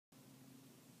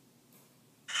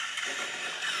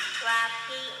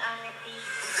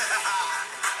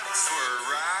Swerve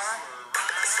right,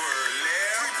 swerve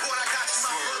left. Freeport, I got you,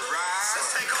 swerve right.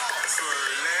 Let's take off.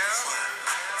 Swerve left.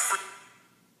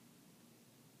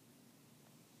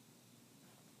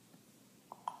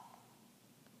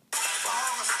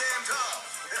 I'ma stand up.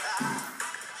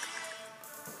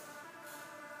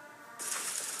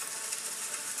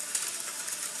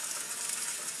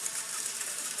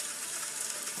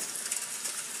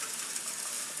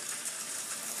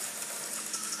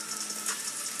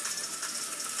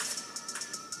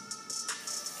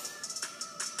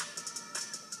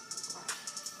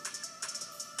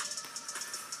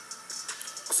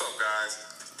 What's up, guys?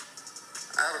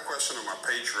 I had a question on my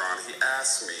Patreon. He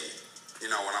asked me,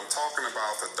 when I'm talking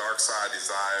about the dark side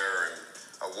desire and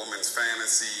a woman's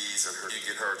fantasies and you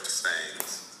get her to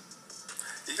stains,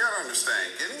 you gotta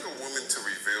understand, getting a woman to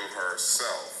reveal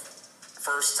herself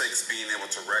first takes being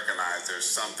able to recognize there's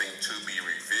something to be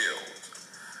revealed.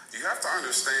 You have to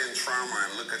understand trauma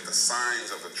and look at the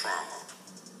signs of the trauma.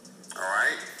 All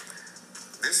right?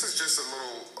 This is just a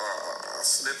little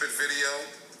snippet video.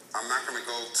 I'm not going to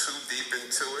go too deep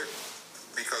into it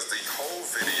because the whole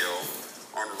video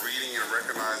on reading and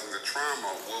recognizing the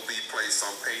trauma will be placed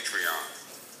on Patreon.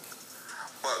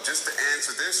 But just to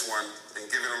answer this one and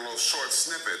give it a little short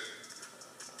snippet,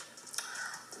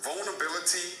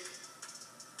 vulnerability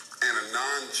and a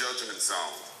non-judgment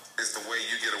zone is the way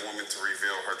you get a woman to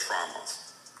reveal her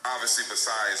traumas. Obviously,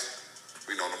 besides,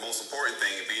 the most important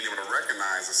thing is being able to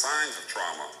recognize the signs of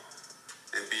trauma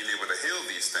and being able to heal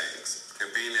these things and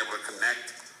being able to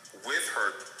connect with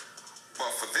her.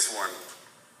 But for this one,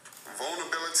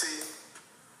 vulnerability,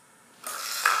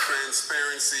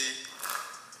 transparency,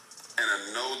 and a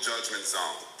no judgment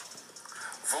zone.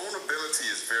 Vulnerability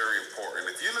is very important.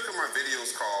 If you look at my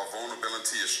videos called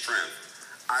Vulnerability is Strength,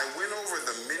 I went over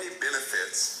the many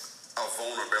benefits of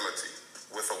vulnerability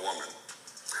with a woman.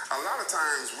 A lot of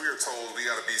times we are told we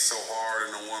got to be so hard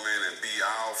in a woman and be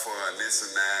alpha and this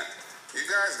and that. You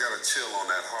guys got to chill on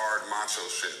that hard macho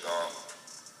shit, dog.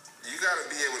 You got to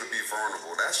be able to be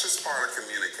vulnerable. That's just part of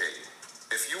communicating.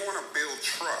 If you want to build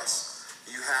trust,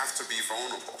 you have to be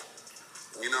vulnerable.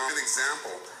 An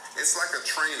example, it's like a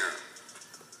trainer.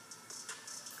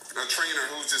 A trainer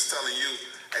who's just telling you,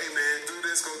 hey man, do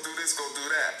this, go do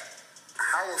that.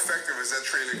 How effective is that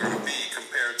trainer going to be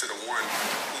compared to the one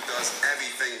who does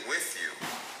everything with you?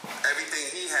 Everything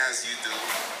he has you do,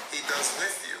 he does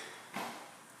with you.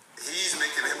 He's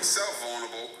making himself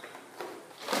vulnerable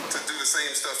to do the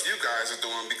same stuff you guys are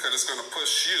doing because it's going to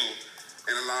push you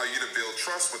and allow you to build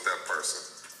trust with that person.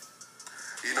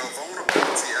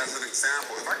 Vulnerability as an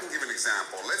example. If I can give an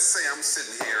example, let's say I'm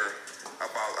sitting here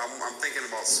I'm thinking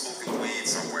about smoking weed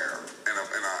somewhere in a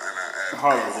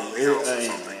house or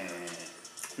something.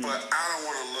 But I don't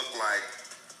want to look like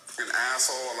an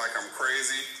asshole, like I'm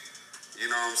crazy. You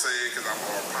know what I'm saying? Because I'm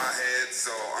a pothead,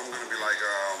 so I'm gonna be like,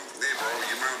 hey bro,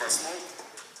 you mind if I smoke?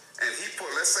 And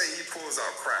let's say he pulls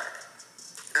out crack.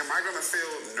 Am I gonna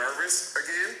feel nervous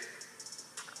again?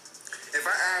 If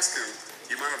I ask him,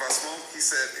 you mind if I smoke? He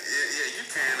said, yeah, you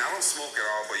can. I don't smoke at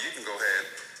all, but you can go ahead.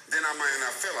 Then I might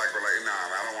not feel like we're like, nah,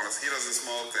 I don't want to. He doesn't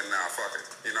smoke, then nah, fuck it.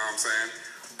 You know what I'm saying?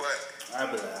 But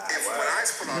when I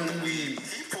pull out the weed,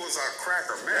 he pulls out crack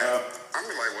or meth, I'm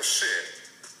like, well, shit,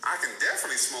 I can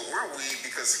definitely smoke my weed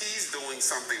because he's doing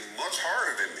something much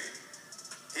harder than me.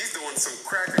 He's doing some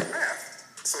crack and meth.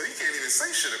 So he can't even say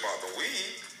shit about the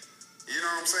weed. You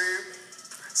know what I'm saying?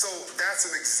 So that's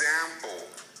an example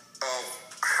of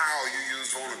how you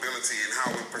use vulnerability and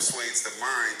how it persuades the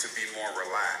mind to be more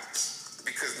relaxed.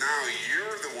 Because now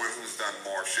you're the one who's done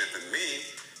more shit than me,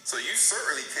 so you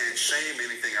certainly can't shame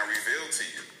anything I reveal to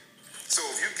you. So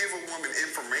if you give a woman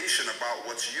information about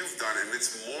what you've done and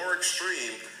it's more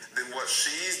extreme than what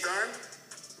she's done,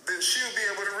 then she'll be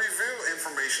able to reveal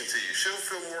information to you. She'll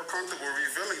feel more comfortable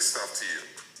revealing stuff to you.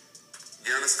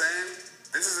 You understand?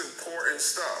 This is important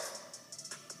stuff.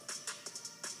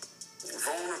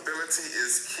 Vulnerability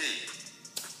is key.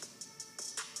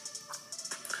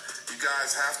 You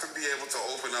guys have to be able to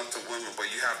open up to women, but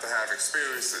you have to have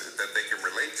experiences that they can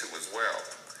relate to as well.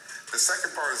 The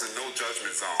second part is a no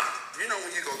judgment zone. When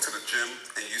you go to the gym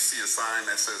and you see a sign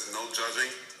that says no judging,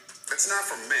 that's not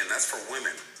for men, that's for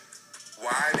women.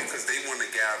 Why? Because they want to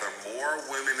gather more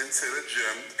women into the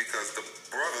gym because the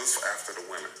brothers are after the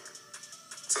women.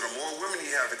 So the more women you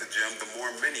have at the gym, the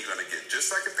more men you're going to get, just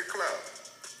like at the club.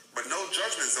 But no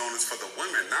judgment zone is for the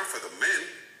women, not for the men.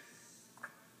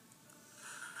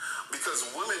 Because because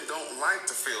women don't like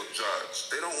to feel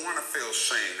judged. They don't want to feel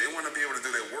shame. They want to be able to do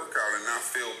their workout and not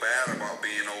feel bad about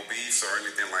being obese or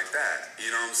anything like that. You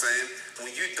know what I'm saying?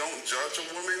 When you don't judge a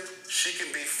woman, she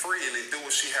can be free and do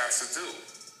what she has to do.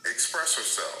 Express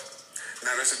herself.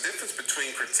 Now, there's a difference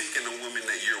between critiquing a woman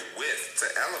that you're with to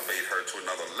elevate her to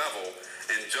another level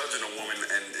and judging a woman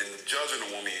and judging a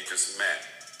woman you just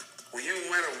met. When you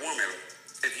met a woman,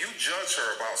 if you judge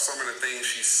her about some of the things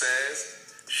she says,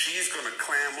 she's going to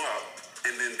clam up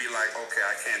and then be like, okay,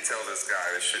 I can't tell this guy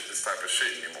this type of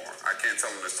shit anymore. I can't tell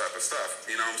him this type of stuff.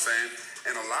 You know what I'm saying?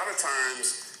 And a lot of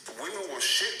times, women will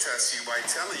shit test you by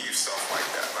telling you stuff like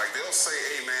that. Like, they'll say,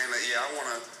 hey, man, yeah,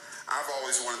 I've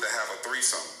always wanted to have a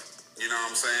threesome. You know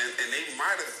what I'm saying? And they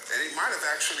might have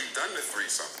actually done the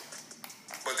threesome.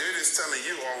 But they're just telling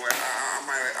you, oh, I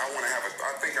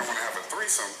think I want to have a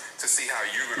threesome to see how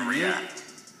you're going to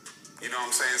react. You know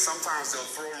what I'm saying? Sometimes they'll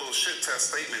throw little shit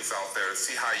test statements out there to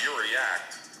see how you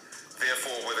react.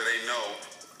 Therefore, whether they know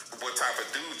what type of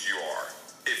dude you are.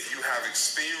 If you have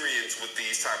experience with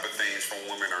these type of things from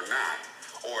women or not.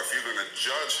 Or if you're going to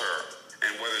judge her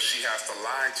and whether she has to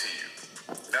lie to you.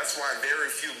 That's why very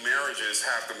few marriages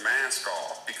have the mask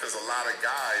off, because a lot of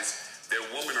guys, their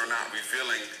women are not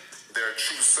revealing their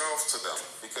true selves to them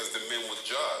because the men would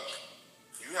judge.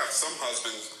 You have some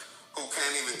husbands who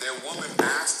can't even, their woman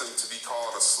asks them to be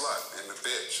called a slut and a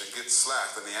bitch and get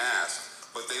slapped in the ass,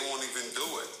 but they won't even do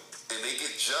it. And they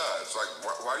get judged. Like,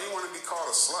 why do you want to be called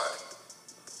a slut?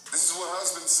 This is what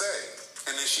husbands say.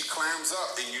 And then she clams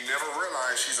up and you never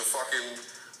realize she's a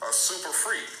super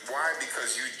freak. Why?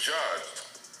 Because you judged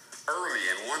early,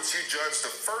 and once you judge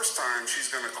the first time,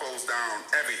 she's going to close down on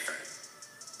everything.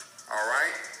 All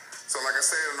right? So like I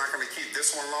said, I'm not going to keep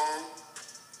this one long.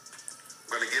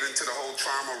 I'm going to get into the whole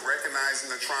trauma,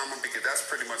 recognizing the trauma, because that's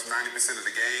pretty much 90% of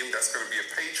the game. That's going to be a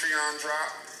Patreon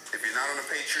drop. If you're not on the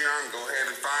Patreon, go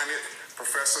ahead and find it.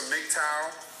 Professor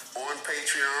MGTOW on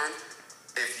Patreon.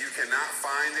 If you cannot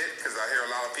find it, because I hear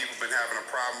a lot of people have been having a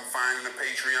problem finding the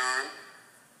Patreon,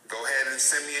 go ahead and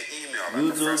send me an email.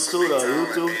 YouTube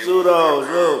too, though.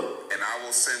 And I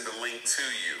will send the link to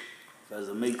you.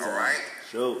 Professor MGTOW. All right?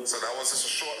 Sure. So that was just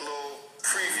a short little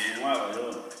preview. Wow,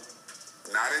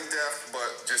 Not in depth,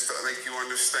 but just to make you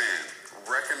understand.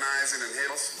 Recognizing and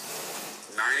hits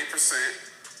 90%,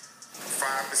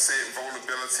 5%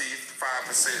 vulnerability,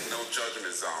 5% no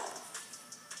judgment zone.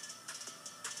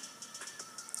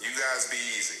 You guys be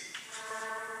easy.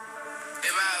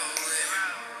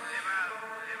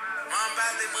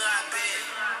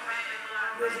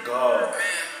 Let's go.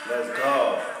 Let's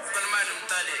go.